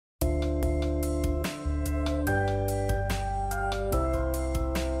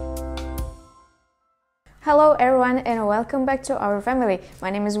Hello everyone and welcome back to our family.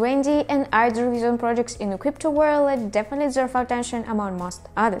 My name is Wendy and I do reviews on projects in the crypto world that definitely deserve attention among most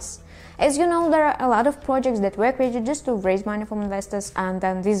others. As you know, there are a lot of projects that were created just to raise money from investors and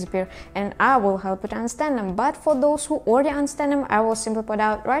then disappear, and I will help you to understand them. But for those who already understand them, I will simply put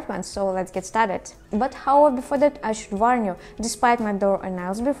out the right ones, so let's get started. But however, before that, I should warn you, despite my thorough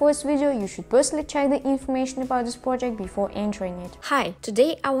analysis before this video, you should personally check the information about this project before entering it. Hi,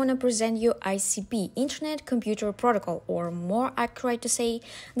 today I want to present you ICP, Internet Computer Protocol, or more accurate to say,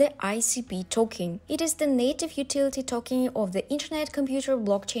 the ICP token. It is the native utility token of the Internet Computer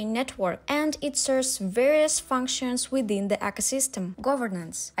Blockchain Network, and it serves various functions within the ecosystem.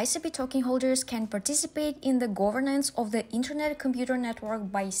 Governance. ICP token holders can participate in the governance of the Internet Computer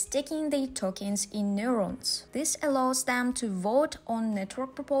Network by staking their tokens in Neurons. This allows them to vote on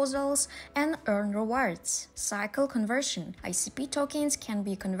network proposals and earn rewards. Cycle conversion. ICP tokens can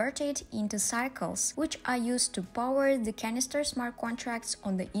be converted into cycles, which are used to power the canister smart contracts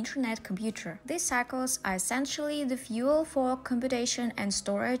on the Internet computer. These cycles are essentially the fuel for computation and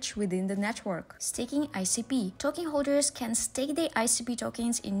storage within the network. Staking ICP. Token holders can stake their ICP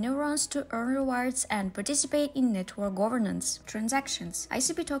tokens in Neurons to earn rewards and participate in network governance. Transactions.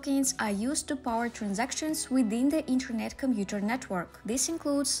 ICP tokens are used to power transactions within the Internet computer network. This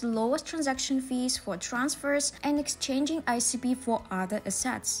includes lowest transaction fees for transfers and exchanging ICP for other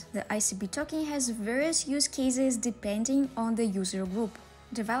assets. The ICP token has various use cases depending on the user group.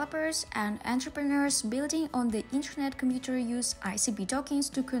 Developers and entrepreneurs building on the Internet computer use ICP tokens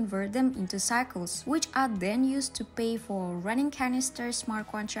to convert them into cycles, which are then used to pay for running canister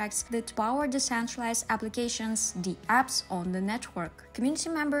smart contracts that power decentralized applications, the apps on the network. Community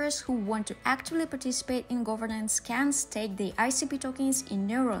members who want to actively participate in governance can stake the ICP tokens in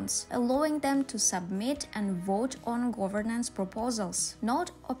Neurons, allowing them to submit and vote on governance proposals.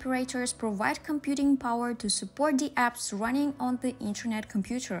 Node operators provide computing power to support the apps running on the Internet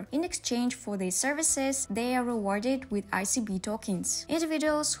computer. In exchange for their services, they are rewarded with ICP tokens.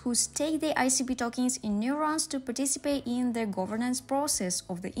 Individuals who stake their ICP tokens in Neurons to participate in the governance process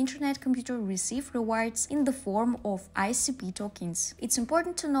of the Internet computer receive rewards in the form of ICP tokens. It's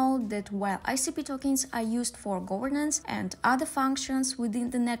important to note that while ICP tokens are used for governance and other functions within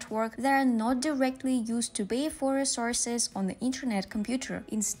the network, they are not directly used to pay for resources on the Internet computer.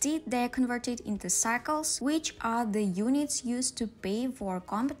 Instead, they are converted into cycles, which are the units used to pay for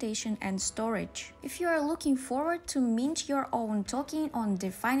computation and storage. If you are looking forward to mint your own token on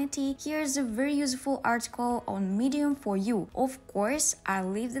Dfinity, here's a very useful article on Medium for you. Of course, I'll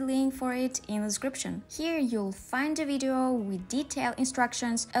leave the link for it in the description. Here you'll find a video with detailed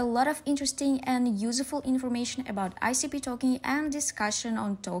instructions, a lot of interesting and useful information about ICP token and discussion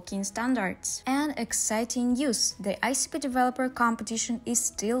on token standards. And exciting news, the ICP developer competition is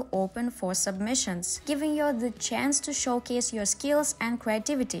still open for submissions, giving you the chance to showcase your skills and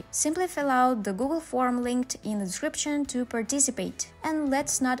creativity. Simply fill out the Google form linked in the description to participate. And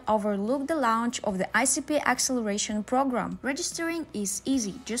let's not overlook the launch of the ICP Acceleration Program. Registering is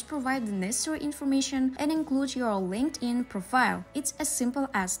easy, just provide the necessary information and include your LinkedIn profile. It's as simple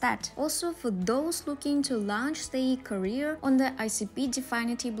as that. Also, for those looking to launch their career on the ICP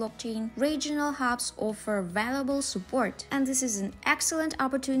Dfinity blockchain, regional hubs offer valuable support. And this is an excellent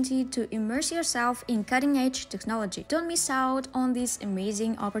opportunity to immerse yourself in cutting-edge technology. Don't miss out on this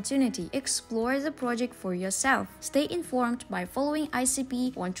amazing opportunity. Explore the project for yourself. Stay informed by following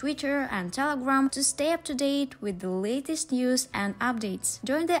ICP on Twitter and Telegram to stay up to date with the latest news and updates.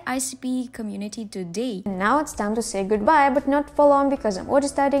 Join the ICP community today. And now it's time to say goodbye, but not for long because I'm already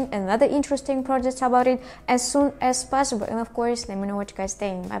studying another interesting projects about it as soon as possible. And of course, let me know what you guys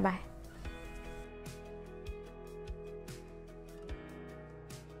think. Bye bye.